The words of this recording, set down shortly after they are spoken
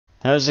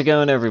How's it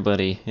going,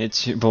 everybody?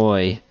 It's your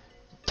boy,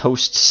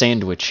 Toast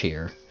Sandwich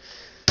here.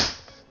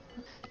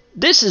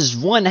 This is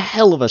one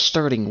hell of a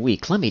starting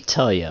week, let me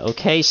tell you,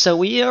 okay? So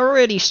we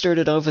already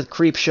started off with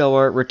Creepshow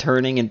Art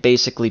returning and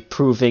basically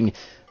proving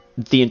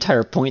the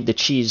entire point that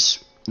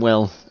she's,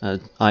 well,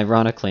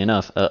 ironically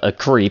enough, a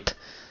creep.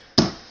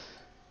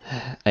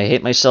 I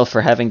hate myself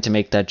for having to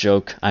make that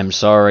joke, I'm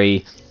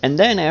sorry. And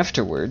then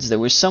afterwards, there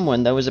was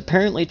someone that was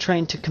apparently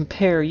trying to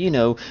compare,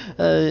 real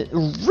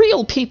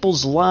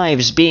people's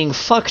lives being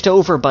fucked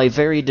over by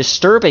very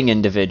disturbing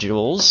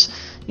individuals,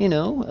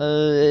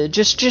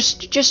 just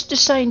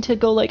deciding to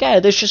go like,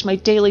 this is just my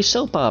daily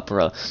soap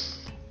opera.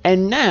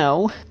 And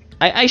now,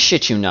 I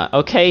shit you not,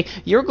 okay?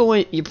 You're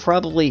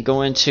probably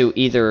going to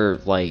either,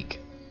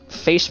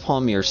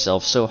 facepalm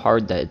yourself so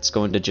hard that it's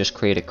going to just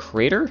create a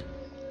crater,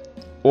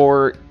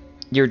 or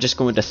you're just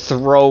going to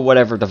throw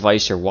whatever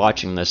device you're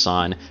watching this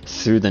on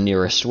through the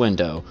nearest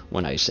window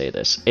when I say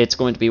this. It's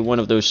going to be one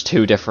of those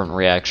two different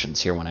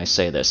reactions here when I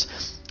say this.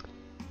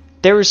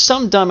 There is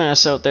some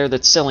dumbass out there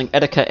that's selling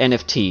Etika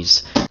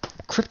NFTs.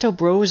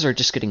 Cryptobros are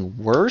just getting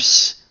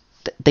worse?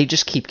 They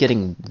just keep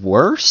getting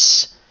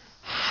worse?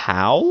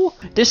 How?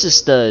 This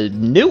is the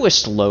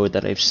newest load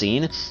that I've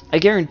seen. I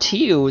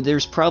guarantee you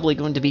there's probably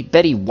going to be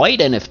Betty White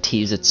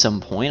NFTs at some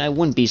point. I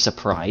wouldn't be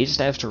surprised.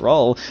 After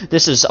all,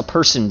 this is a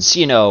person's,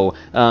 how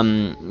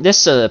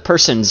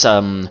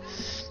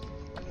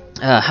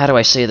do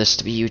I say this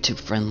to be YouTube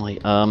friendly?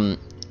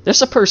 This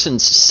is a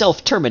person's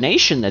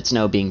self-termination that's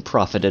now being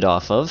profited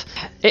off of.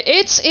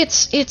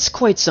 It's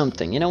quite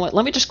something. You know what?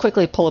 Let me just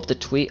quickly pull up the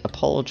tweet.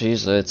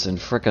 Apologies, it's in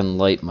frickin'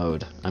 light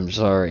mode. I'm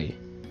sorry.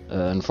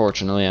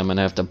 Unfortunately, I'm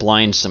gonna have to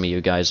blind some of you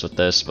guys with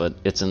this, but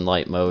it's in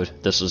light mode.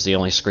 This was the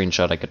only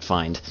screenshot I could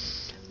find.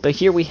 But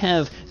here we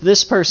have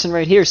this person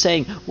right here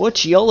saying,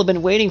 what y'all have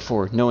been waiting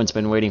for? No one's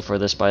been waiting for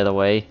this, by the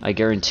way. I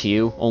guarantee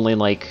you,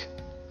 only,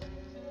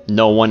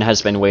 no one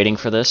has been waiting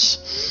for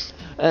this.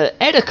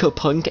 Etika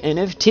Punk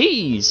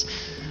NFTs!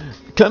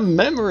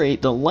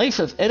 Commemorate the life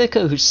of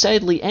Etika, who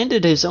sadly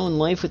ended his own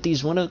life with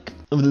these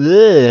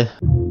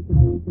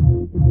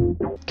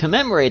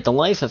Commemorate the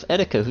life of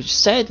Etika, who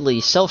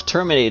sadly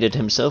self-terminated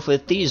himself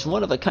with these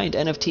one-of-a-kind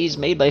NFTs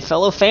made by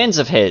fellow fans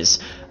of his.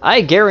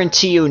 I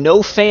guarantee you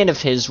no fan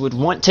of his would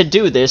want to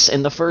do this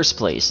in the first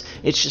place.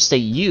 It's just that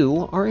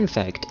you are in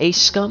fact a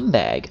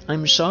scumbag.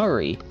 I'm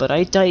sorry, but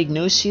I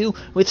diagnose you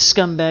with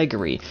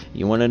scumbaggery.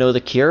 You want to know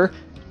the cure?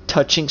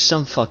 Touching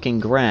some fucking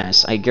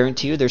grass. I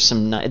guarantee you there's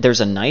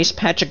a nice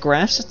patch of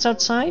grass that's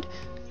outside.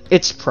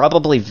 It's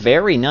probably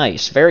very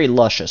nice, very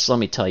luscious, let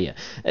me tell you.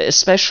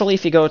 Especially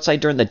if you go outside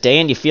during the day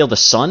and you feel the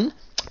sun.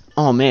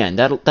 Oh man,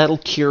 that'll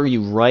cure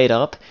you right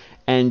up,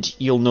 and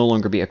you'll no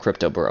longer be a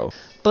crypto bro.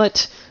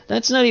 But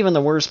that's not even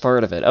the worst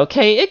part of it,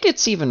 okay? It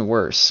gets even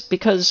worse,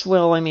 because,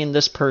 well, I mean,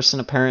 this person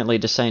apparently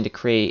decided to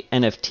create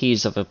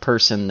NFTs of a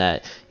person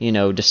that,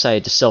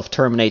 decided to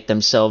self-terminate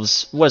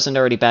themselves wasn't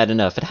already bad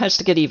enough. It has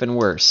to get even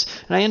worse.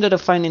 And I ended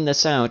up finding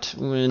this out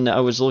when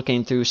I was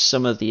looking through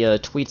some of the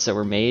tweets that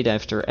were made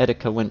after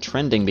Etika went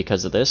trending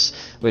because of this,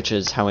 which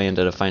is how I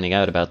ended up finding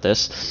out about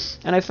this.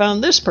 And I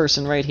found this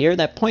person right here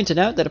that pointed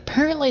out that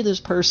apparently this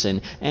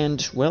person,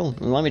 and, well,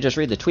 let me just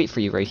read the tweet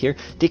for you right here.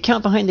 The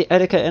account behind the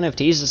Etika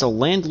NFTs is a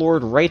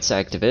landlord rights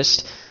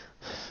activist.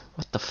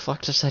 What the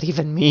fuck does that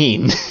even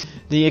mean?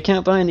 The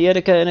account behind the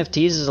Etika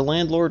NFTs is a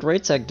landlord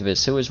rights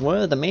activist who is one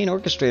of the main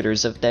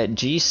orchestrators of that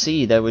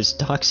GC that was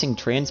doxing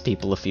trans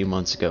people a few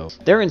months ago.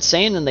 They're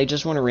insane and they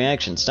just want a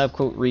reaction. Stop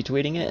quote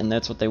retweeting it, and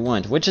that's what they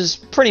want. Which is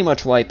pretty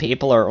much why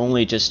people are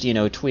only just,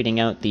 tweeting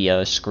out the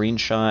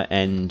screenshot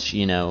and,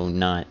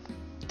 not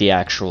the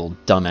actual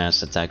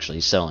dumbass that's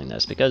actually selling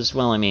this. Because,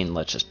 well, I mean,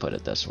 let's just put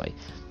it this way.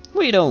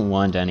 We don't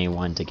want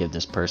anyone to give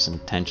this person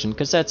attention,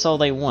 because that's all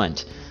they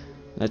want.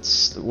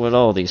 That's what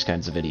all these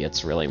kinds of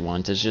idiots really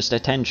want, is just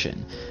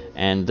attention.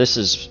 And this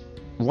is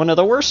one of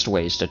the worst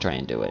ways to try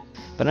and do it.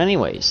 But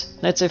anyways,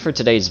 that's it for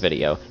today's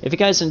video. If you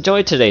guys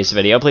enjoyed today's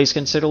video, please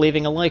consider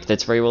leaving a like,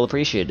 that's very well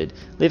appreciated.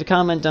 Leave a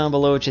comment down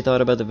below what you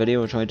thought about the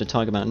video, which I wanted to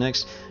talk about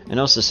next. And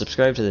also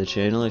subscribe to the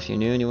channel if you're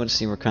new and you want to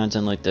see more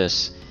content like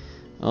this.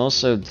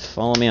 Also,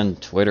 follow me on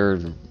Twitter,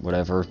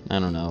 whatever, I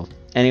don't know.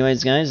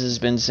 Anyways guys, this has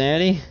been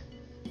Sandy.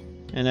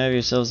 And have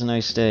yourselves a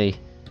nice day.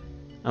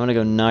 I'm gonna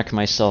go knock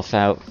myself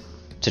out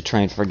to try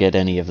and forget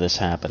any of this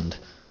happened.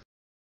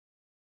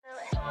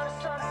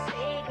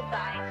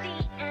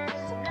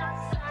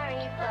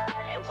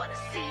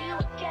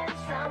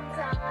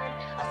 Sometime,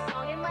 a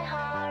song in my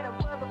heart, a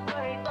world of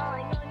worry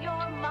falling on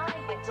your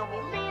mind. But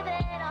don't be